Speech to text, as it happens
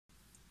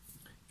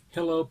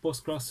Hello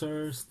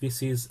Postcrossers,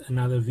 this is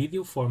another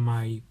video for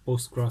my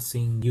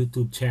Postcrossing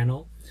YouTube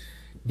channel.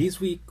 This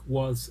week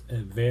was a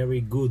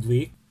very good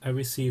week. I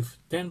received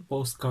 10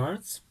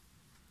 postcards,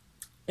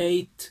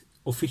 8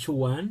 official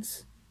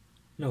ones,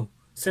 no,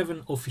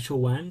 7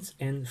 official ones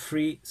and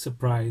 3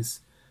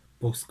 surprise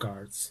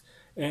postcards.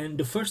 And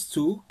the first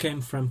 2 came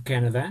from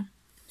Canada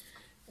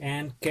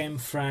and came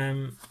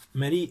from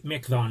Marie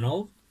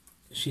McDonald.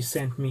 She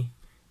sent me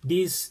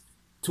these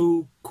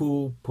 2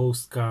 cool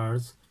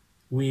postcards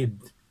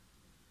with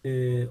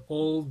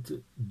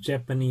old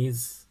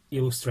Japanese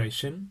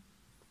illustration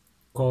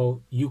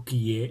called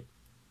Yukie.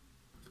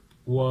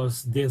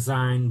 Was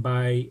designed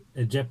by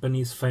a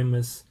Japanese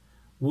famous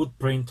wood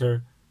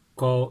printer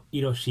called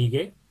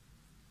Hiroshige,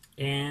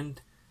 and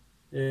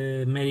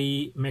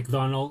Mary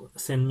McDonald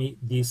sent me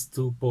these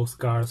 2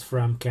 postcards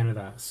from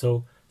Canada.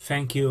 So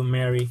thank you,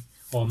 Mary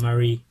or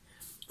Marie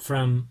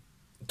from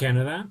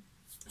Canada.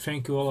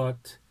 Thank you a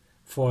lot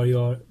for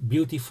your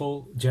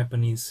beautiful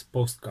Japanese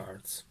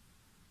postcards.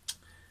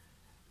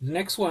 The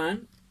next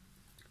one,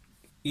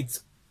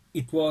 it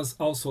was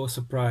also a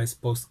surprise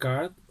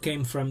postcard,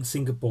 came from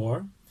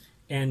Singapore,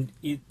 and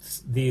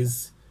it's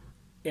this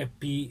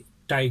happy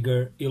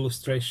tiger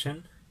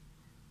illustration.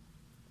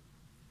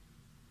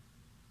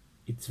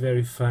 It's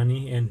very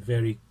funny and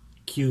very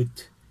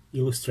cute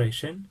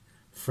illustration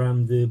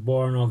from the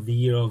Born of the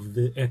Year of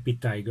the Happy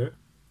Tiger.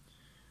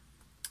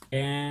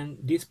 And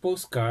this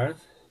postcard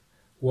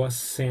was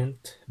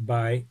sent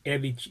by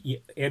Abby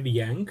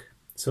Young.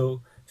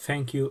 So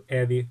thank you,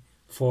 Abby,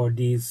 for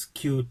this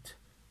cute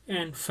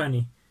and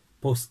funny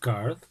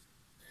postcard.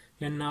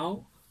 And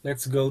now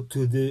let's go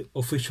to the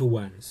official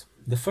ones.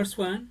 The first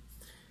one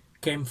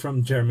came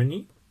from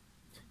Germany.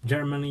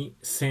 Germany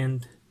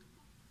sent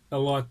a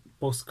lot of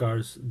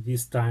postcards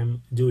this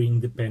time during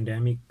the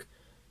pandemic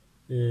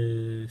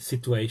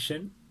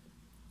situation.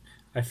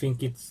 I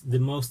think it's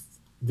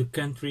the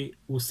country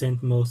who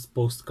sent most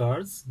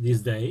postcards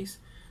these days.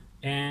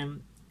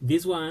 And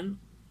this one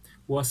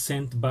was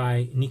sent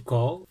by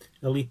Nicole,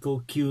 a little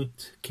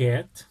cute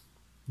cat,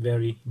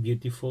 very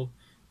beautiful,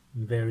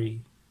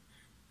 very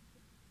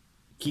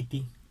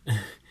kitty.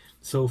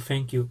 So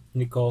thank you,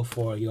 Nicole,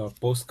 for your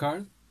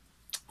postcard.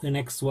 The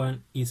next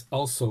one is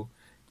also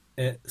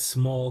a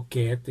small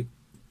cat,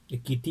 a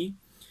kitty,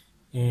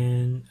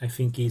 and I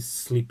think he's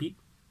sleepy.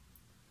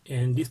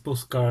 And this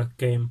postcard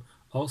came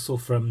also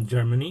from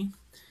Germany,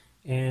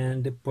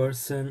 and the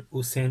person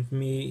who sent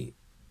me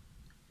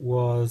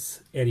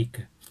was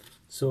Erika.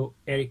 So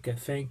Erika,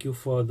 thank you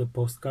for the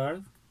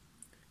postcard.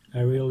 I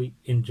really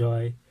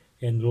enjoy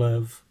and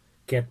love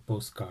cat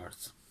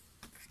postcards.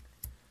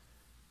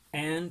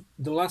 And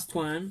the last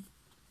one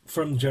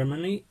from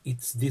Germany,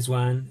 it's this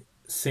one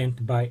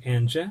sent by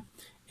Anja,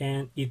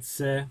 and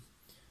it's a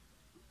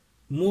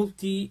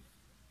multi-view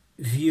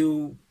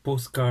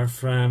postcard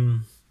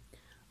from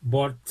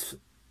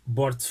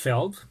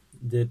Bortfeld,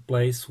 the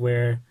place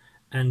where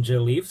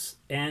Anja lives,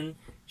 and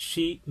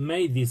she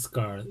made this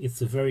card.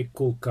 It's a very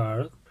cool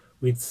card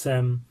with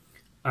some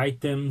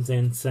items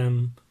and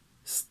some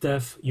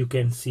stuff you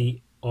can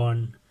see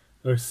on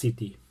her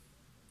city.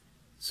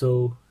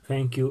 So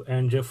thank you,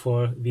 Anja,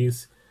 for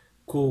this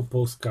cool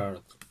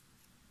postcard.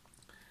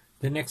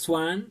 The next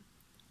one,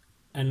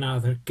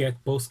 another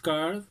cat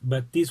postcard,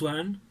 but this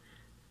one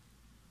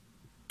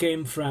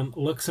came from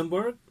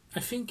Luxembourg. I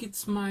think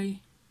it's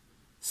my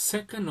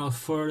second or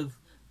third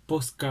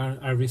postcard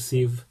I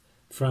received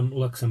from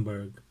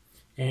Luxembourg.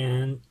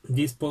 And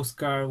this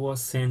postcard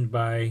was sent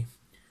by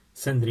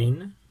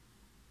Sandrine,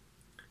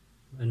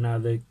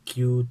 another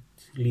cute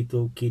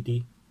little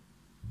kitty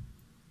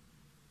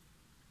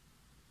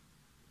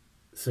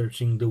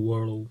searching the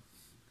world.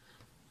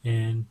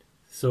 And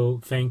so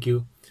thank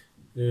you,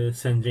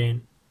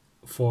 Sandrine,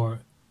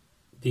 for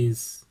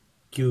this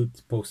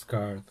cute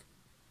postcard.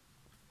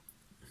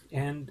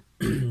 And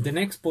the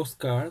next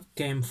postcard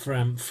came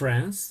from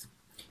France.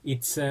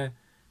 It's a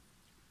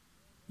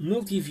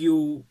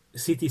multi-view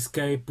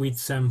cityscape with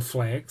some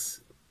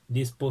flags.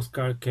 This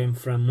postcard came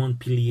from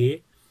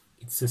Montpellier.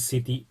 It's a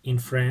city in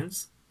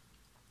France.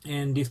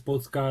 And this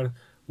postcard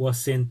was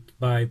sent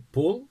by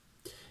Paul.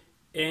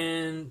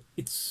 And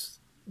it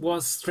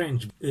was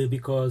strange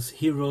because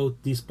he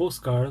wrote this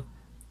postcard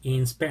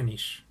in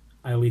Spanish.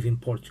 I live in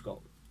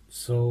Portugal.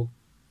 So,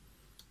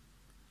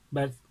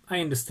 but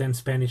I understand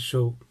Spanish,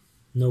 so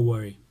no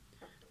worry.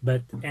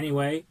 But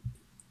anyway,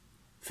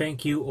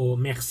 thank you or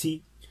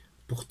merci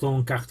pour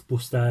ton carte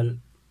postale,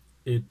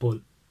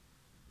 Paul.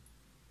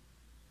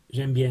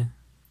 J'aime bien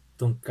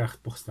ton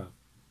carte postale.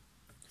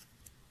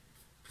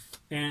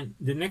 And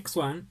the next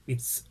one,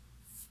 it's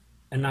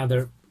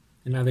another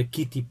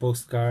kitty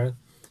postcard,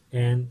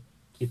 and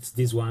it's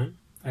this one.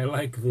 I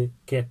like the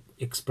cat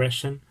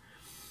expression.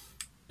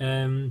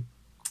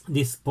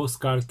 This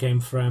postcard came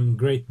from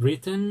Great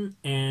Britain,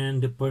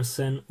 and the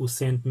person who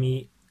sent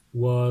me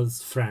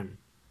was Fran.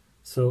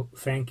 So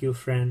thank you,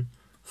 Fran,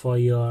 for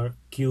your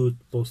cute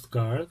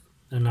postcard.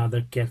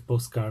 Another cat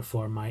postcard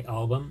for my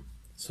album.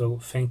 So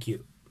thank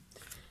you.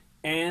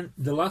 And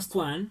the last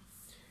one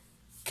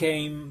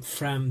came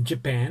from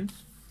Japan.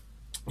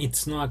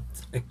 It's not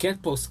a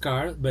cat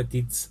postcard, but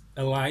it's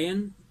a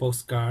lion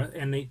postcard,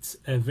 and it's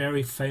a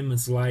very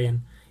famous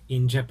lion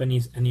in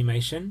Japanese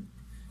animation.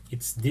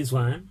 It's this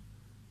one.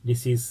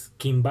 This is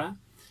Kimba.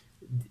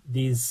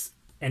 This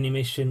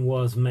animation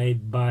was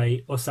made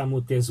by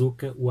Osamu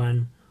Tezuka,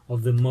 one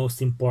of the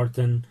most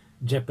important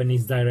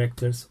Japanese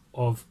directors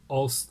of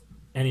all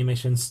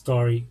animation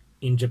story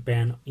in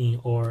Japan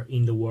or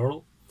in the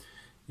world.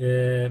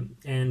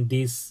 And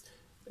this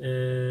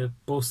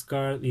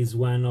postcard is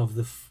one of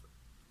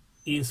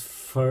his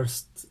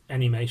first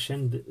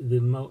animation.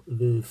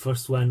 The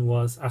first one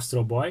was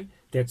Astro Boy.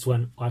 That's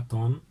one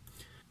Atom.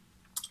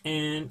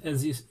 And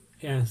as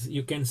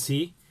you can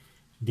see,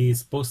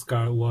 this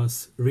postcard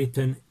was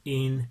written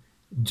in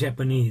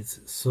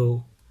Japanese,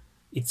 so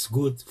it's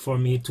good for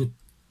me to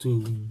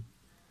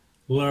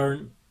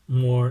learn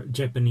more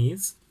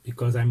Japanese,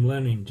 because I'm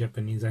learning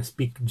Japanese. I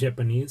speak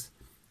Japanese,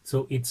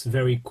 so it's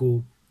very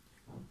cool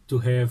to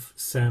have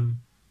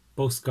some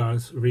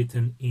postcards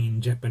written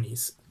in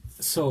Japanese.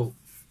 So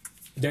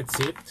that's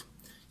it.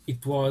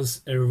 It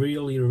was a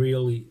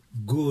really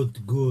good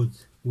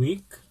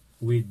week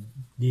with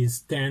these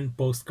 10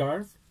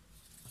 postcards.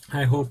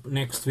 I hope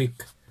next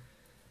week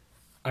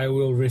I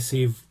will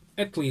receive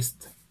at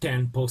least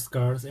 10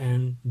 postcards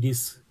and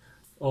this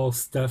all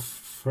stuff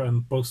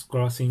from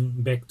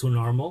Postcrossing back to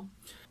normal.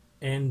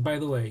 And by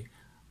the way,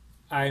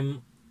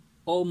 I'm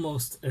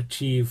almost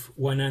achieved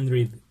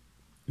 100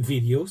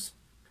 videos,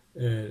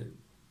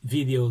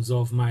 videos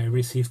of my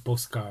received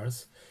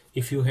postcards.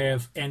 If you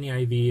have any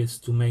ideas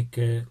to make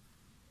a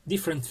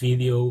different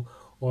video,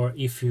 or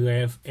if you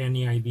have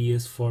any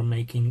ideas for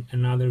making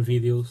another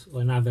videos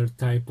or another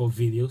type of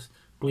videos,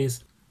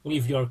 please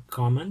leave your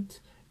comment.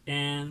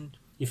 And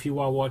if you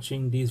are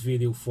watching this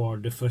video for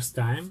the first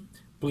time,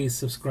 please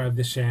subscribe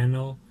the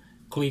channel,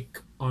 click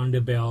on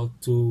the bell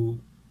to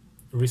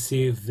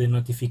receive the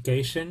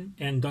notification,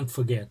 and don't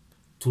forget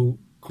to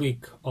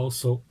click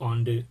also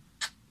on the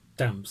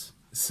thumbs.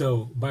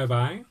 So bye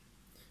bye,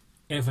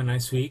 have a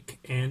nice week,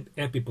 and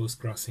happy post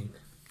crossing.